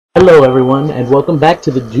Hello everyone, and welcome back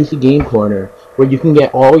to the Juicy Game Corner, where you can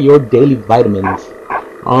get all your daily vitamins.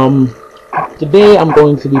 Um, Today I'm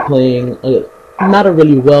going to be playing not a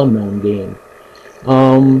really well-known game.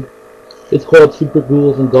 Um, it's called Super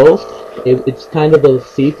Ghouls and Ghosts. It's kind of a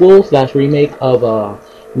sequel slash remake of a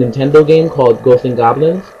Nintendo game called Ghosts and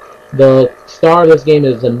Goblins. The star of this game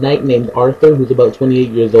is a knight named Arthur, who's about 28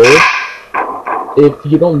 years old. If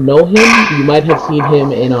you don't know him, you might have seen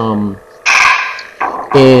him in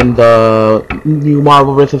the new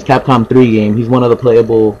Marvel vs. Capcom 3 game. He's one of the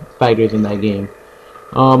playable fighters in that game.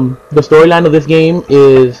 The storyline of this game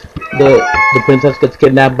is the princess gets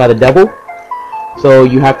kidnapped by the devil, so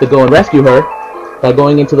you have to go and rescue her by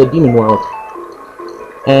going into the demon world.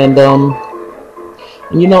 And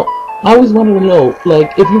you know, I always wanted to know,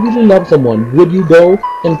 like, if you really love someone, would you go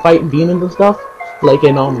and fight demons and stuff? Like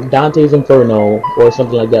in Dante's Inferno or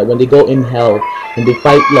something like that, when they go in hell and they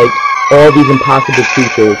fight like all these impossible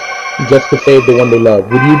creatures just to save the one they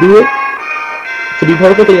love. Would you do it? To be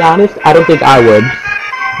perfectly honest, I don't think I would.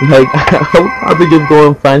 Like, I would probably just go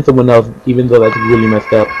and find someone else, even though that's really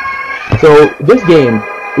messed up. So this game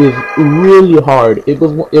is really hard. It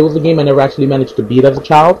was a game I never actually managed to beat as a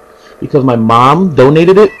child because my mom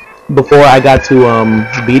donated it before I got to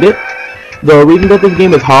beat it. The reason that this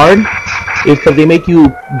game is hard is because they make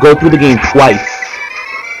you go through the game twice.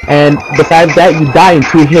 And besides that, you die in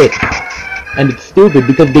 2 hits. And it's stupid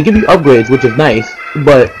because they give you upgrades, which is nice,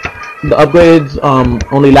 but the upgrades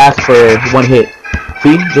only last for 1 hit.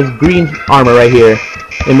 See? This green armor right here.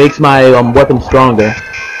 It makes my weapon stronger.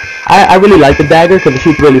 I really like the dagger because it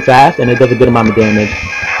shoots really fast and it does a good amount of damage.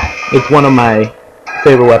 It's one of my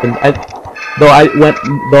favorite weapons. Though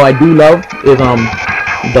I do love is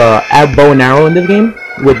the bow and arrow in this game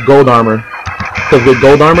with gold armor. Because with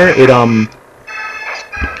gold armor, it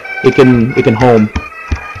can home.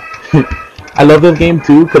 I love this game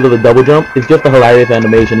too because of the double jump. It's just a hilarious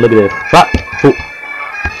animation. Look at this.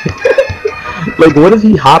 Like, what is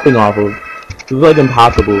he hopping off of? This is like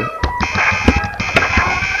impossible.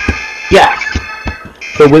 Yes.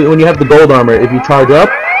 So when you have the gold armor, if you charge up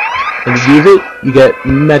and you use it, you get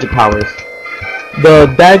magic powers.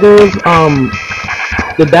 The dagger's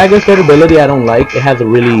ability I don't like. It has a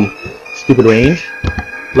really stupid range.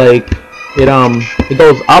 Like, it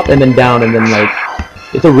goes up and then down and then like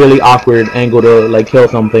it's a really awkward angle to like kill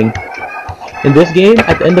something. In this game,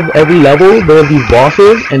 at the end of every level, there are these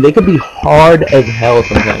bosses and they could be hard as hell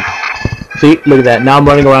sometimes. See, look at that. Now I'm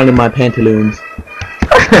running around in my pantaloons.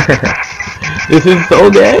 This is so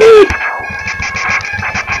gay.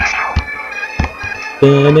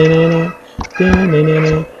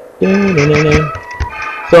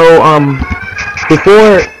 So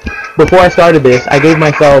before I started this, I gave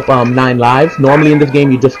myself 9 lives. Normally in this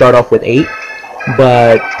game you just start off with 8,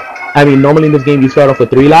 but I mean normally in this game you start off with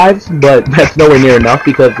 3 lives, but that's nowhere near enough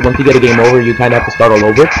because once you get a game over you kind of have to start all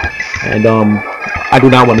over, and I do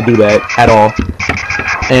not want to do that at all.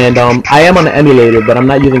 And I am on an emulator, but I'm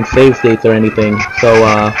not using save states or anything,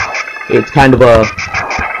 so it's kind of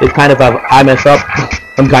if I mess up,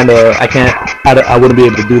 I wouldn't be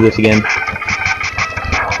able to do this again.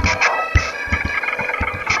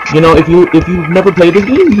 You know, if you've never played this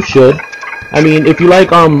game, you should. I mean, if you like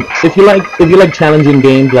challenging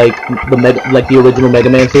games like the original Mega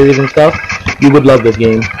Man series and stuff, you would love this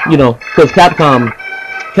game. You know, because Capcom,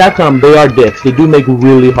 they are dicks. They do make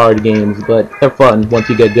really hard games, but they're fun once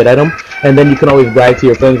you get good at them. And then you can always brag to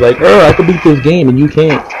your friends like, "Oh, I could beat this game," and you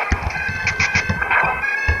can't.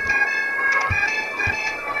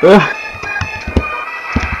 Ugh.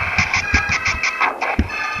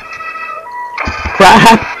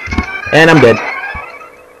 Crap! And I'm dead.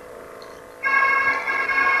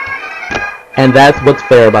 And that's what's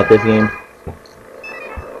fair about this game.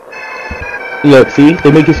 Look, see?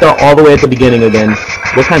 They make you start all the way at the beginning again.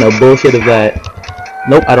 What kind of bullshit is that?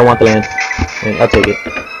 Nope, I don't want the lance. I'll take it.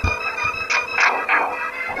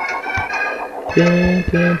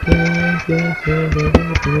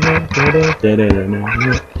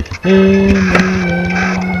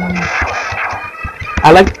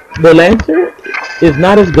 I like the Lancer is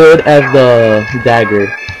not as good as the dagger.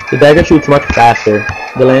 The dagger shoots much faster.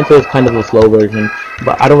 The Lancer is kind of the slow version,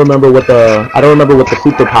 but I don't remember what the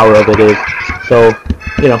superpower of it is. So,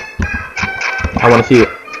 you know, I want to see it.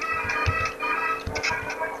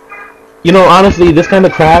 You know, honestly, this kind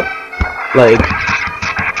of crap, like,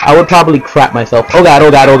 I would probably crap myself. Oh god,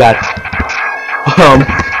 oh god, oh god.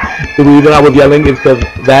 The reason I was yelling is because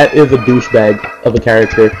that is a douchebag of a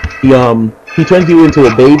character. He turns you into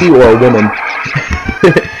a baby or a woman.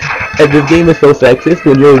 And this game is so sexist.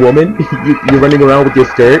 When you're a woman, you're running around with your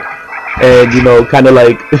skirt, and you know, kind of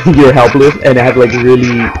like you're helpless, and it has like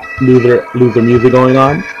really loser music going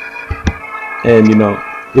on, and you know,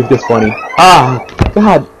 it's just funny. Ah,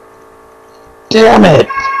 god damn it!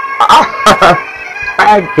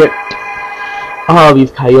 I get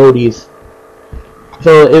these coyotes.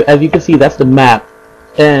 So as you can see, that's the map,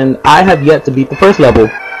 and I have yet to beat the first level.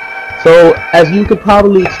 So as you could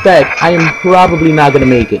probably expect, I am probably not gonna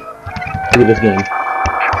make it through this game.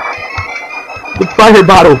 The fire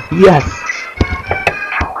bottle, yes.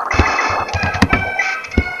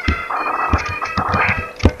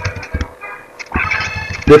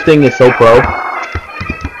 This thing is so pro.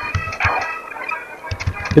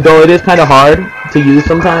 Though it is kind of hard to use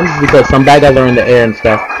sometimes because some bad guys are in the air and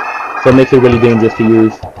stuff, so it makes it really dangerous to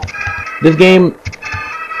use. This game,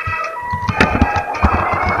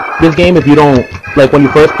 if you don't, like when you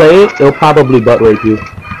first play it, it'll probably butt rape you.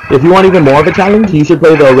 If you want even more of a challenge, you should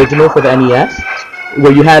play the original for the NES,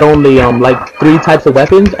 where you had only like 3 types of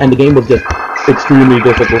weapons, and the game was just extremely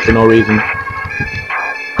difficult for no reason.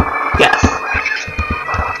 Yes!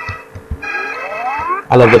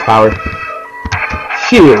 I love this power.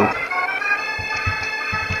 Shield!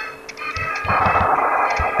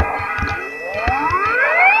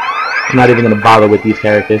 I'm not even gonna bother with these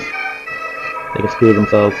characters. They can screw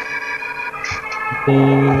themselves.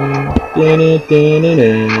 God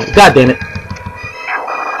damn it!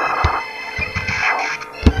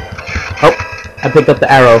 Oh, I picked up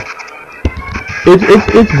the arrow.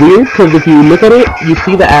 It's weird because if you look at it, you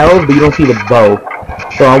see the arrows, but you don't see the bow.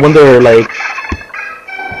 So I wonder,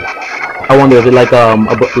 is it like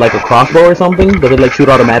a crossbow or something? Does it like shoot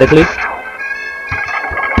automatically?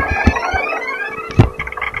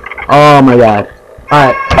 Oh my god!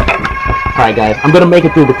 Alright, guys, I'm gonna make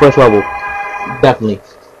it through the first level. Definitely.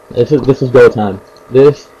 This is go time.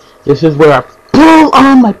 This is where I pull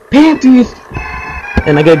on my panties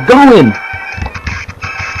and I get going.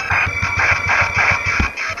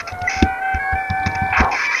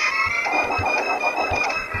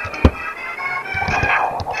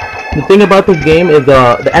 The thing about this game is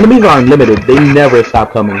the enemies are unlimited. They never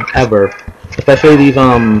stop coming, ever. Especially these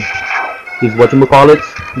whatchamacallits,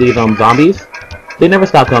 these zombies. They never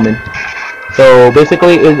stop coming. So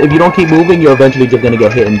basically, if you don't keep moving, you're eventually just gonna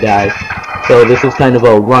get hit and die. So this is kind of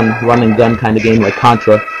a run and gun kind of game, like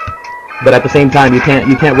Contra. But at the same time, you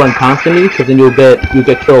can't run constantly, because then you'll get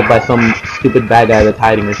killed by some stupid bad guy that's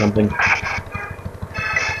hiding or something.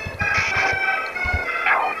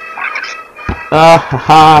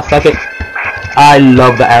 Haha, suck it. I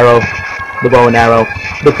love the arrow, the bow and arrow.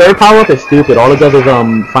 The third power-up is stupid. All it does is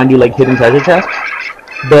find you like hidden treasure chests.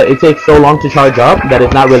 But it takes so long to charge up that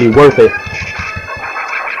it's not really worth it.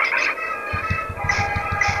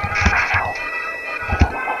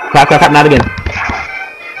 Crap, not again.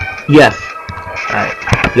 Yes. Alright.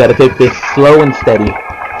 You gotta take this slow and steady.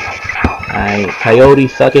 Alright, Coyote,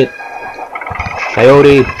 suck it.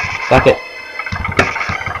 Coyote, suck it.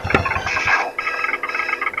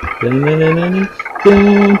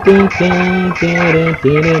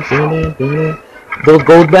 Those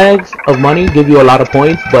gold bags of money give you a lot of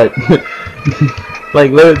points, but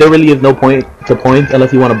like there really is no point to points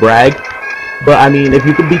unless you want to brag. But I mean, if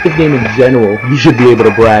you could beat this game in general, you should be able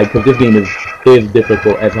to brag, because this game is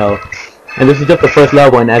difficult as hell. And this is just the first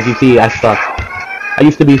level, and as you see, I suck. I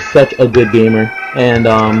used to be such a good gamer, and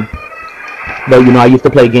but you know, I used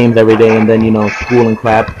to play games every day, and then you know, school and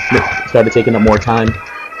crap started taking up more time.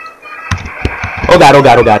 Oh god, oh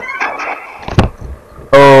god, oh god.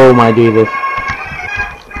 Oh my Jesus.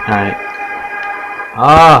 Alright.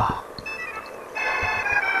 Ah.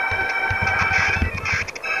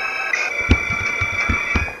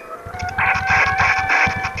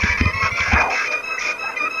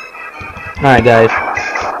 Alright guys,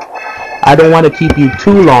 I don't want to keep you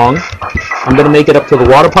too long. I'm gonna make it up to the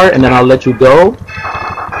water part and then I'll let you go.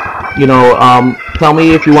 You know, tell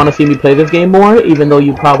me if you want to see me play this game more, even though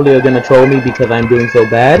you probably are gonna troll me because I'm doing so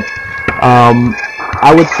bad.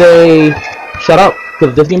 I would say shut up,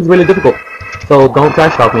 because this game is really difficult. So don't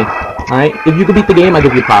trash talk me. Alright? If you could beat the game, I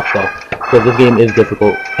give you props though, because this game is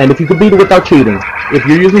difficult. And if you could beat it without cheating, if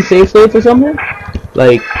you're using save states or something,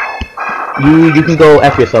 like you can go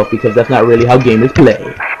F yourself, because that's not really how gamers play.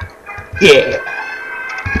 Yeah.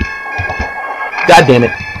 God damn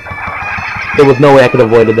it. There was no way I could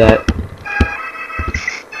have avoided that.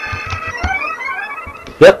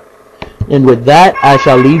 Yep. And with that, I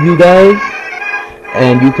shall leave you guys.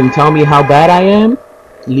 And you can tell me how bad I am.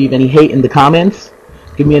 Leave any hate in the comments.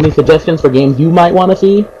 Give me any suggestions for games you might want to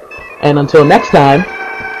see. And until next time,